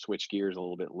switch gears a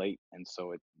little bit late, and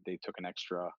so they took an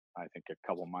extra, I think, a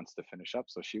couple months to finish up.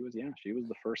 So she was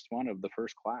the first one of the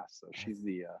first class. So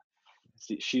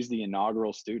she's the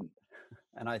inaugural student.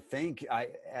 And I think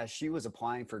as she was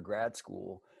applying for grad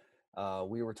school,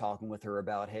 we were talking with her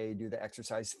about, hey, do the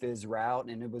exercise phys route.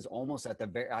 And it was almost at the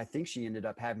very, I think she ended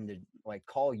up having to like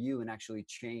call you and actually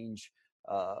change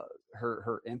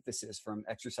her emphasis from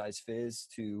exercise phys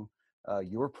to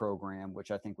your program, which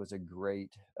I think was a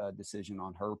great decision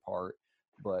on her part.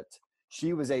 But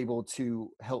she was able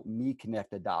to help me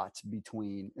connect the dots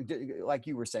between, like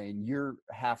you were saying, you're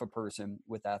half a person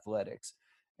with athletics.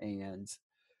 And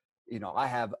I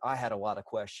had a lot of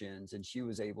questions, and she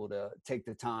was able to take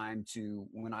the time to,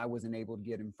 when I wasn't able to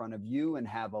get in front of you and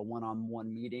have a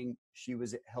one-on-one meeting, she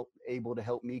was able to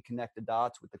help me connect the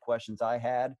dots with the questions I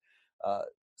had. Uh,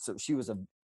 so she was an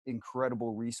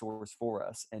incredible resource for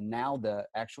us. And now the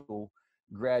actual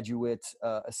graduate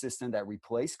assistant that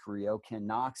replaced Carrillo, Ken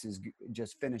Knox, is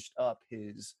just finished up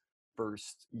his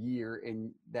first year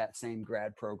in that same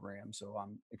grad program. So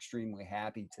I'm extremely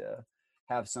happy to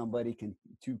have somebody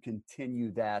to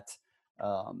continue that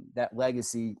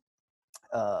legacy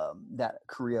that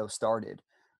Carrillo started.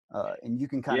 And you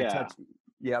can kind of Yeah. touch.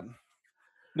 Yep.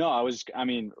 No,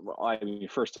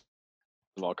 first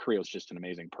of all, Creo is just an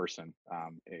amazing person,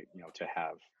 to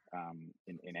have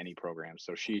in any program.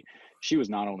 So she was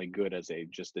not only good as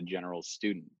just a general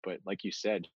student, but like you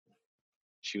said,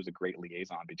 she was a great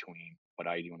liaison between what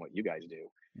I do and what you guys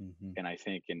do. Mm-hmm. And I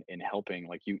think in helping,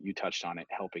 like you touched on it,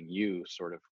 helping you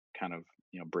sort of kind of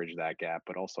bridge that gap,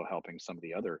 but also helping some of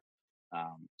the other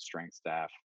strength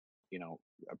staff you know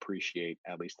appreciate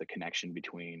at least the connection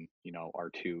between our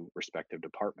two respective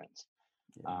departments.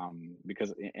 Yeah.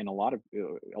 Because in a lot of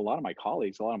my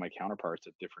colleagues, a lot of my counterparts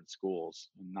at different schools,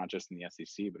 not just in the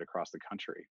SEC but across the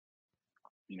country,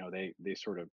 they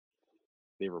sort of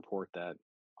they report that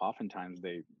oftentimes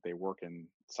they work in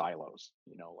silos.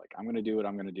 Like, I'm going to do what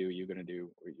I'm going to do, you're going to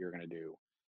do what you're going to do,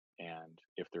 and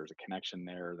if there's a connection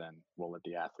there, then we'll let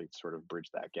the athletes sort of bridge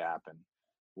that gap, and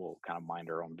we'll kind of mind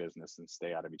our own business and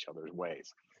stay out of each other's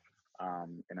ways.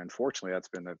 And unfortunately, that's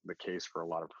been the case for a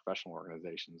lot of professional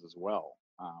organizations as well,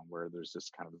 where there's this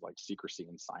kind of like secrecy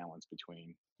and silence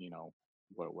between,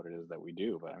 what it is that we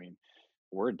do. But I mean,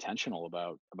 we're intentional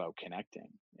about connecting,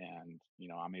 and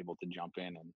I'm able to jump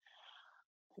in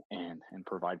and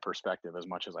provide perspective as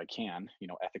much as I can,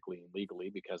 ethically and legally,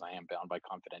 because I am bound by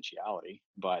confidentiality.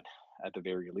 But at the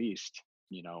very least,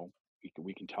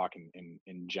 we can talk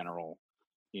in general,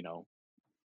 you know,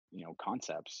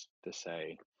 concepts to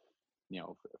say, if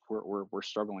we're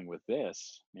struggling with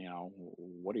this,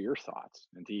 what are your thoughts?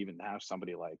 And to even have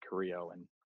somebody like Carrillo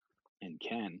and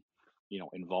Ken,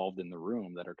 involved in the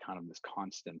room, that are kind of this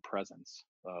constant presence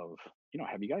of,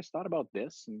 have you guys thought about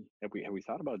this? And have we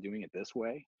thought about doing it this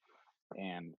way?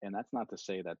 And that's not to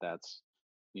say that that's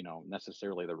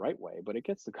necessarily the right way, but it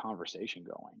gets the conversation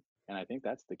going. And I think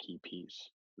that's the key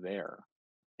piece there.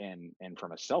 And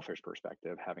from a selfish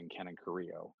perspective, having Ken and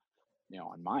Carrillo,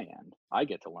 on my end, I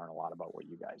get to learn a lot about what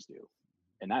you guys do.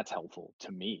 And that's helpful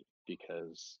to me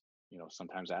because,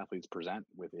 sometimes athletes present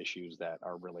with issues that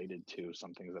are related to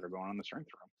some things that are going on in the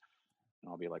strength room. And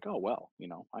I'll be like, oh, well,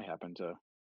 I happen to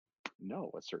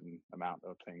know a certain amount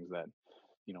of things that,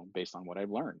 based on what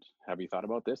I've learned. Have you thought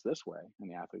about this way? And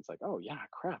the athlete's like, oh yeah,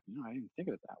 crap, I didn't think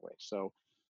of it that way. So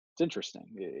it's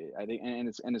interesting. I think, and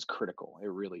it's critical. It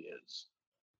really is.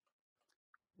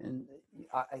 And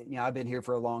I've been here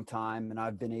for a long time, and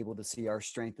I've been able to see our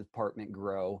strength department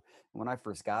grow. When I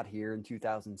first got here in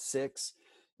 2006,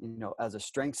 as a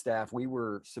strength staff, we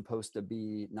were supposed to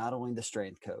be not only the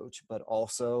strength coach, but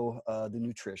also the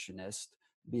nutritionist,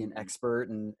 be an Hmm. expert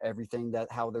in everything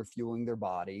that how they're fueling their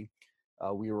body.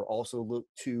 We were also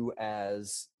looked to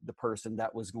as the person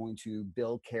that was going to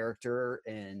build character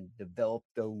and develop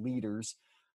the leaders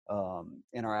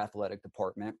in our athletic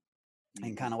department.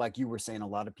 And Hmm. kind of like you were saying, a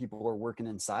lot of people are working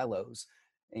in silos,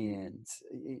 Hmm. and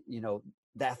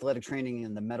the athletic training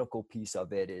and the medical piece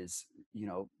of it is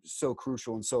so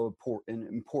crucial and so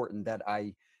important that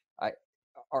I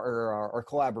our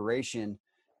collaboration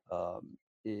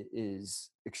is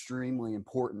extremely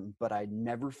important. But I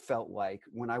never felt like,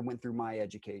 when I went through my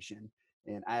education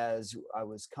and as I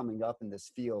was coming up in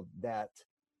this field, that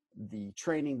the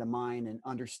training the mind and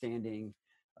understanding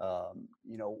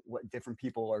what different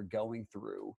people are going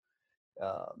through,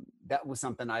 that was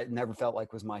something I never felt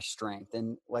like was my strength.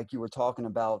 And like you were talking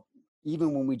about,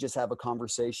 even when we just have a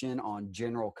conversation on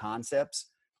general concepts,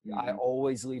 I Hmm.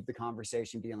 always leave the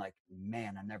conversation being like,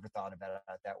 man, I never thought about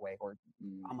it that way, or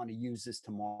Hmm. I'm going to use this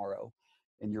tomorrow.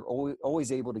 And you're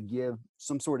always able to give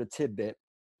some sort of tidbit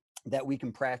that we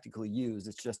can practically use.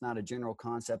 It's just not a general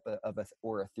concept of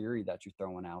or a theory that you're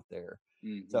throwing out there.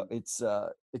 So Hmm.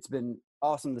 it's been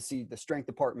awesome to see the strength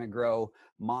department grow.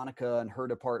 Monica and her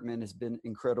department has been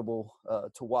incredible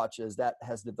to watch as that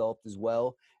has developed as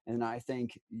well. And I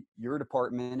think your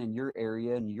department and your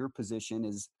area and your position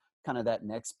is kind of that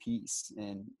next piece.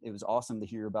 And it was awesome to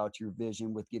hear about your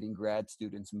vision with getting grad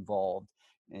students involved.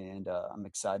 And I'm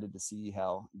excited to see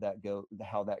how that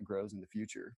grows in the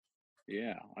future.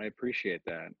 Yeah, I appreciate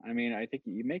that. I mean, I think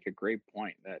you make a great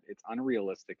point that it's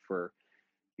unrealistic for,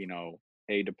 you know,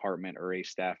 a department or a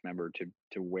staff member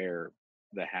to wear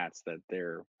the hats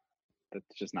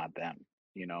that's just not them,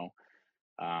 you know.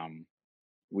 Um,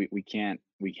 we can't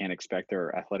expect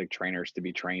our athletic trainers to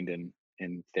be trained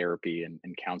in therapy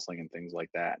and counseling and things like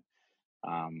that.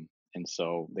 And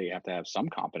so they have to have some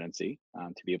competency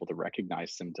to be able to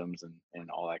recognize symptoms and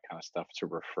all that kind of stuff to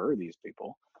refer these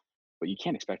people, but you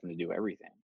can't expect them to do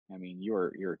everything. I mean,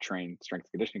 you're a trained strength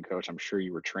and conditioning coach. I'm sure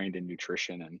you were trained in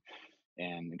nutrition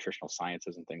and nutritional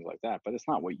sciences and things like that, but it's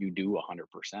not what you do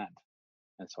 100%.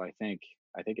 And so I think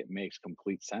it makes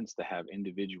complete sense to have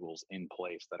individuals in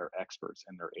place that are experts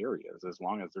in their areas, as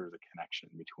long as there's a connection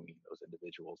between those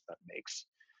individuals that makes,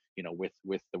 with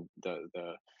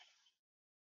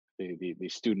the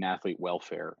student athlete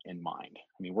welfare in mind.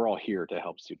 I mean, we're all here to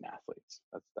help student athletes.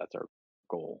 That's our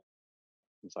goal.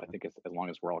 And so I think as long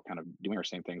as we're all kind of doing our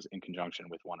same things in conjunction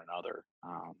with one another,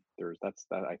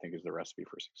 that I think is the recipe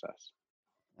for success.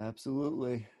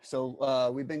 Absolutely. So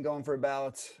we've been going for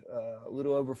about a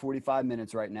little over 45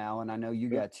 minutes right now, and I know you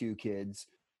Good. got two kids.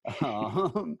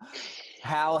 Um,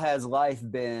 how has life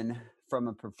been from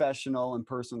a professional and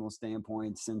personal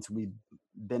standpoint since we've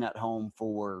been at home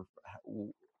for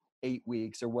 8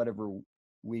 weeks or whatever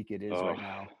week it is Oh, right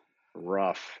now?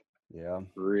 rough, Yeah.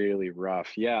 really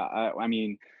rough. Yeah, I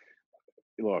mean,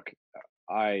 look,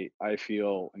 I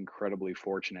feel incredibly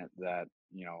fortunate that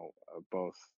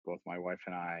both my wife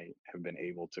and I have been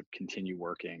able to continue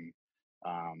working,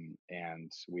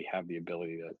 and we had the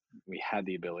ability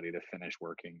to finish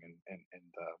working and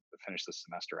finish the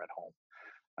semester at home.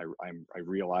 I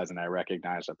realize and I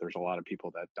recognize that there's a lot of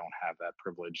people that don't have that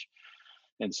privilege,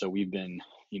 and so we've been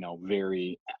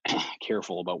very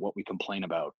careful about what we complain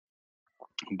about,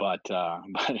 but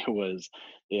it was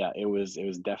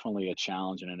definitely a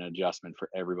challenge and an adjustment for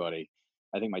everybody.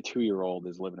 I think my 2-year-old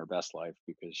is living her best life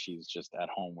because she's just at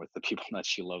home with the people that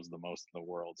she loves the most in the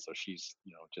world, so she's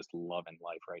just loving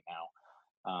life right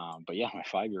now. But yeah, my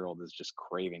 5-year-old is just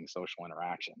craving social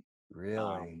interaction.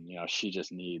 Really? She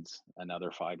just needs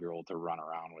another 5-year-old to run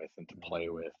around with and to play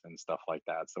Mm. with and stuff like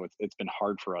that, so it's been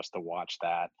hard for us to watch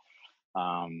that.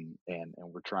 And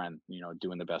we're trying,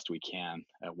 doing the best we can,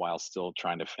 while still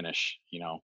trying to finish,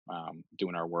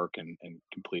 doing our work and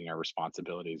completing our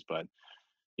responsibilities. But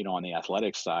on the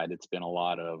athletic side, it's been a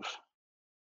lot of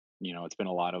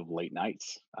late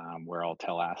nights, where I'll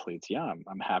tell athletes, yeah,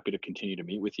 I'm happy to continue to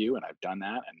meet with you, and I've done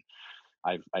that,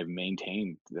 and I've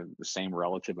maintained the same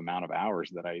relative amount of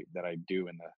hours that I do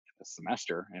in the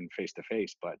semester and face to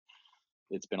face, but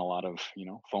it's been a lot of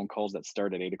phone calls that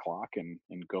start at 8 o'clock and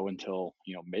go until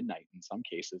midnight in some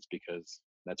cases, because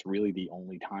that's really the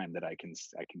only time that I can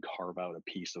carve out a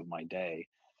piece of my day,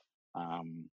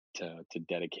 to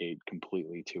dedicate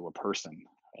completely to a person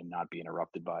and not be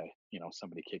interrupted by,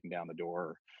 somebody kicking down the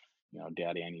door, or,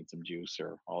 daddy, I need some juice,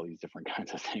 or all these different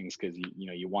kinds of things. Cause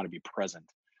you want to be present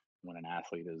when an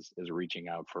athlete is reaching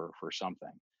out for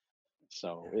something.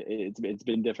 So it's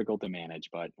been difficult to manage,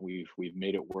 but we've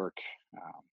made it work.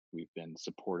 We've been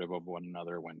supportive of one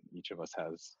another when each of us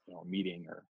has, a meeting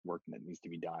or work that needs to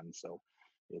be done. So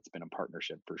it's been a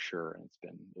partnership for sure. And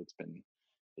it's been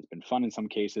fun in some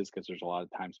cases because there's a lot of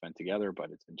time spent together,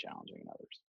 but it's been challenging in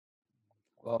others.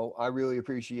 Well, I really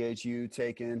appreciate you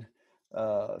taking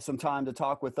some time to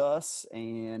talk with us,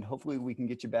 and hopefully we can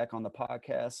get you back on the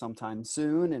podcast sometime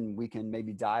soon, and we can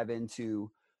maybe dive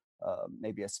into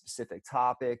maybe a specific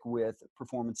topic with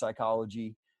performance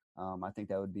psychology. I think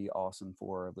that would be awesome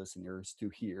for our listeners to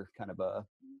hear kind of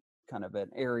an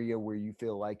area where you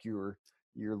feel like you're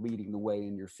leading the way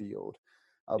in your field.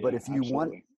 But if you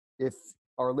want, if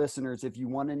our listeners, if you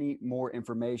want any more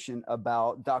information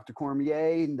about Dr.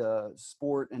 Cormier and the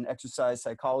sport and exercise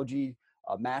psychology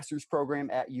master's program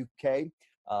at UK,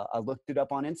 I looked it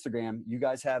up on Instagram. You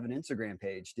guys have an Instagram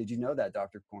page. Did you know that,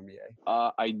 Dr. Cormier?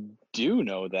 I do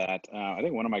know that. I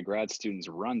think one of my grad students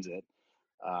runs it.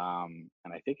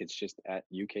 And I think it's just at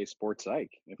UK Sports Psych,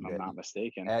 if I'm not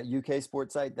mistaken. At UK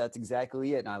Sports Psych, that's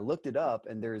exactly it. And I looked it up,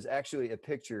 and there's actually a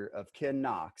picture of Ken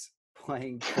Knox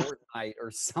playing Fortnite or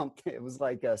something. It was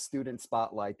like a student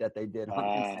spotlight that they did on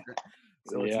Instagram.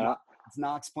 So it's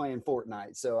Knox playing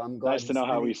Fortnite. So I'm glad. Nice to know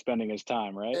how he's spending his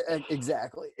time, right?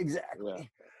 Exactly. Yeah.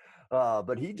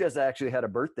 But he just actually had a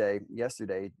birthday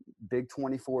yesterday. Big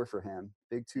 24 for him.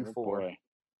 Big 24.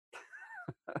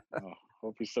 Oh,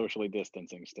 hope he's socially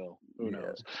distancing still. Who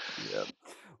knows? Yeah.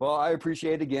 Well, I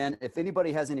appreciate it again. If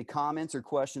anybody has any comments or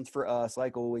questions for us,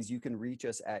 like always, you can reach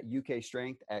us at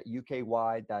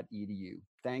ukstrength@uky.edu.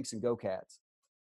 Thanks, and go Cats.